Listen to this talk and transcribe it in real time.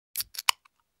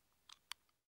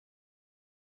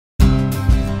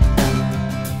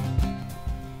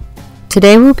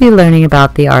Today we'll be learning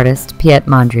about the artist Piet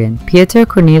Mondrain. Pieter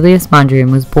Cornelius Mondrain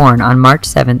was born on March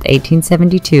 7,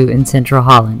 1872 in central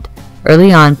Holland.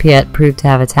 Early on, Piet proved to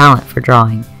have a talent for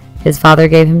drawing. His father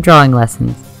gave him drawing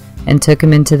lessons and took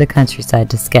him into the countryside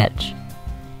to sketch.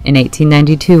 In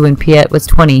 1892, when Piet was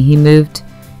 20, he moved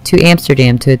to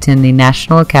Amsterdam to attend the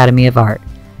National Academy of Art.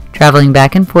 Traveling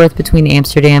back and forth between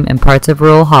Amsterdam and parts of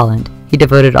rural Holland, he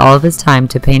devoted all of his time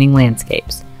to painting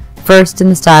landscapes. First in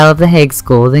the style of the Hague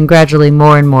School, then gradually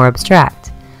more and more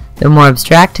abstract. The more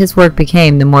abstract his work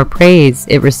became, the more praise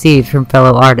it received from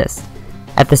fellow artists.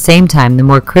 At the same time, the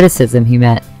more criticism he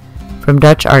met from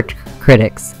Dutch art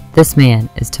critics. This man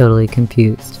is totally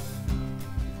confused.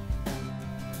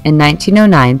 In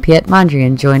 1909, Piet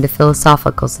Mondrain joined a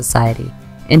philosophical society.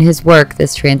 In his work,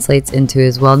 this translates into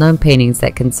his well-known paintings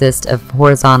that consist of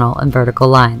horizontal and vertical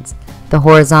lines, the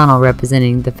horizontal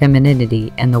representing the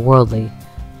femininity and the worldly,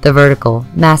 the vertical,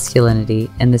 masculinity,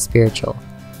 and the spiritual.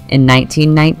 In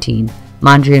 1919,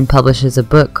 Mondrain publishes a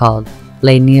book called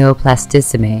Les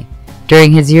Néoplasticismes.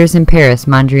 During his years in Paris,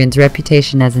 Mondrain's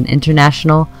reputation as an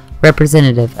international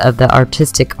representative of the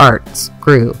artistic arts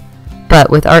grew, but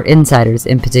with art insiders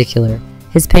in particular.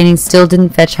 His paintings still didn't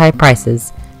fetch high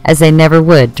prices, as they never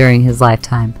would during his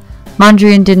lifetime.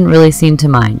 Mondrain didn't really seem to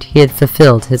mind. He had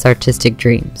fulfilled his artistic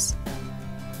dreams.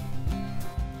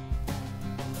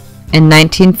 In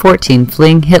 1914,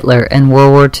 fleeing Hitler and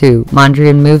World War II,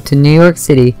 Mondrain moved to New York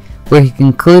City, where he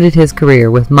concluded his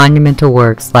career with monumental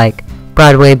works like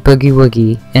Broadway Boogie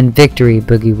Woogie and Victory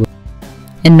Boogie Woogie.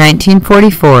 In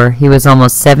 1944, he was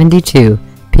almost 72.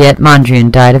 Piet Mondrain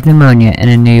died of pneumonia in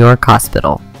a New York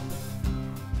hospital.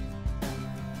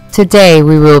 Today,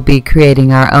 we will be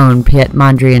creating our own Piet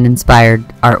Mondrain-inspired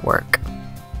artwork.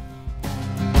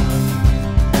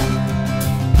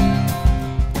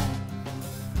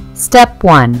 Step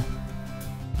 1.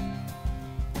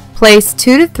 Place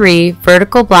 2 to 3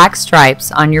 vertical black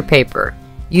stripes on your paper.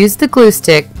 Use the glue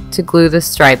stick to glue the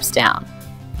stripes down.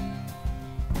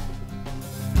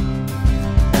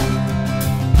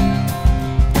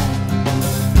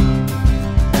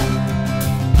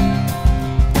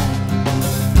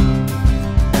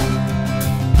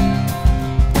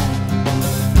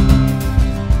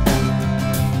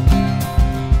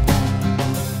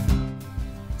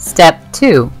 Step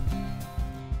 2.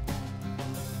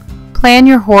 Plan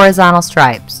your horizontal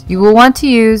stripes. You will want to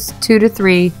use 2 to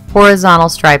 3 horizontal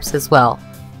stripes as well.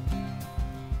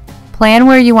 Plan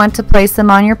where you want to place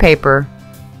them on your paper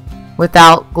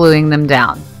without gluing them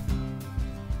down.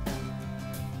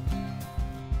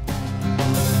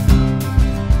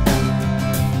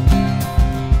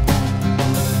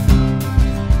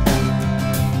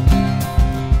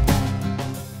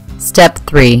 Step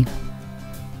 3.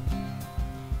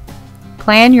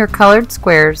 Plan your colored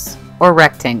squares or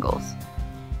rectangles.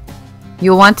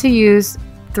 You'll want to use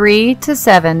 3 to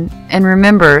 7, and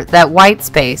remember that white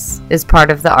space is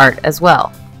part of the art as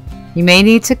well. You may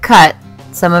need to cut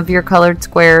some of your colored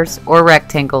squares or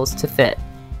rectangles to fit.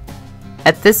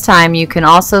 At this time, you can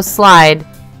also slide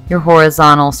your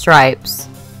horizontal stripes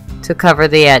to cover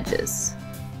the edges.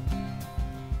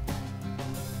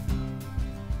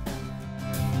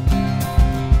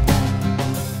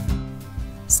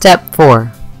 Step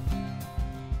 4.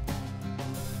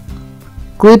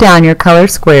 Glue down your colored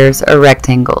squares or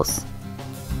rectangles.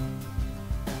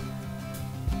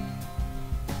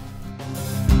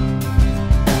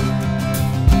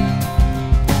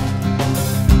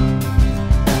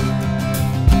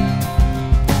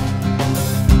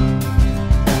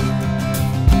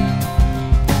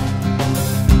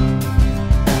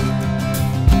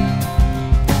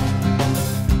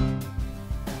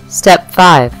 Step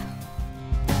 5.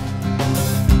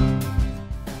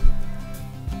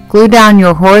 Glue down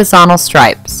your horizontal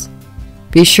stripes.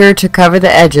 Be sure to cover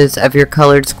the edges of your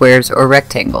colored squares or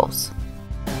rectangles.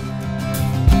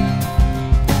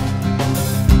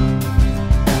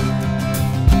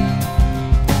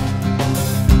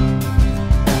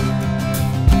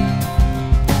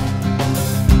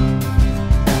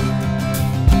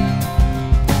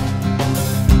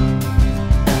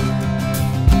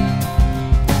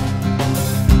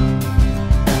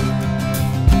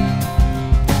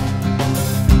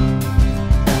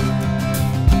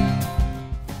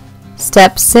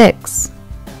 Step 6.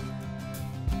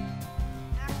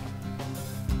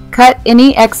 Cut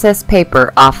any excess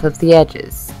paper off of the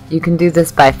edges. You can do this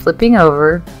by flipping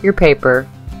over your paper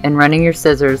and running your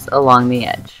scissors along the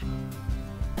edge.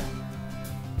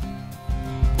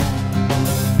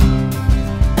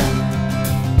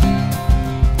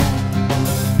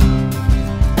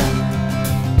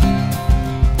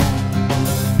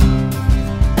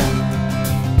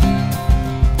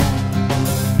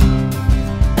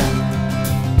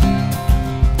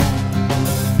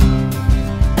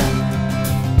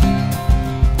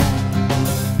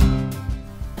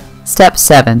 Step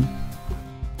 7.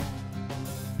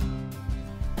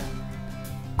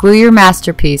 Glue your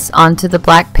masterpiece onto the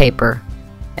black paper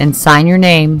and sign your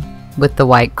name with the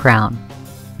white crown.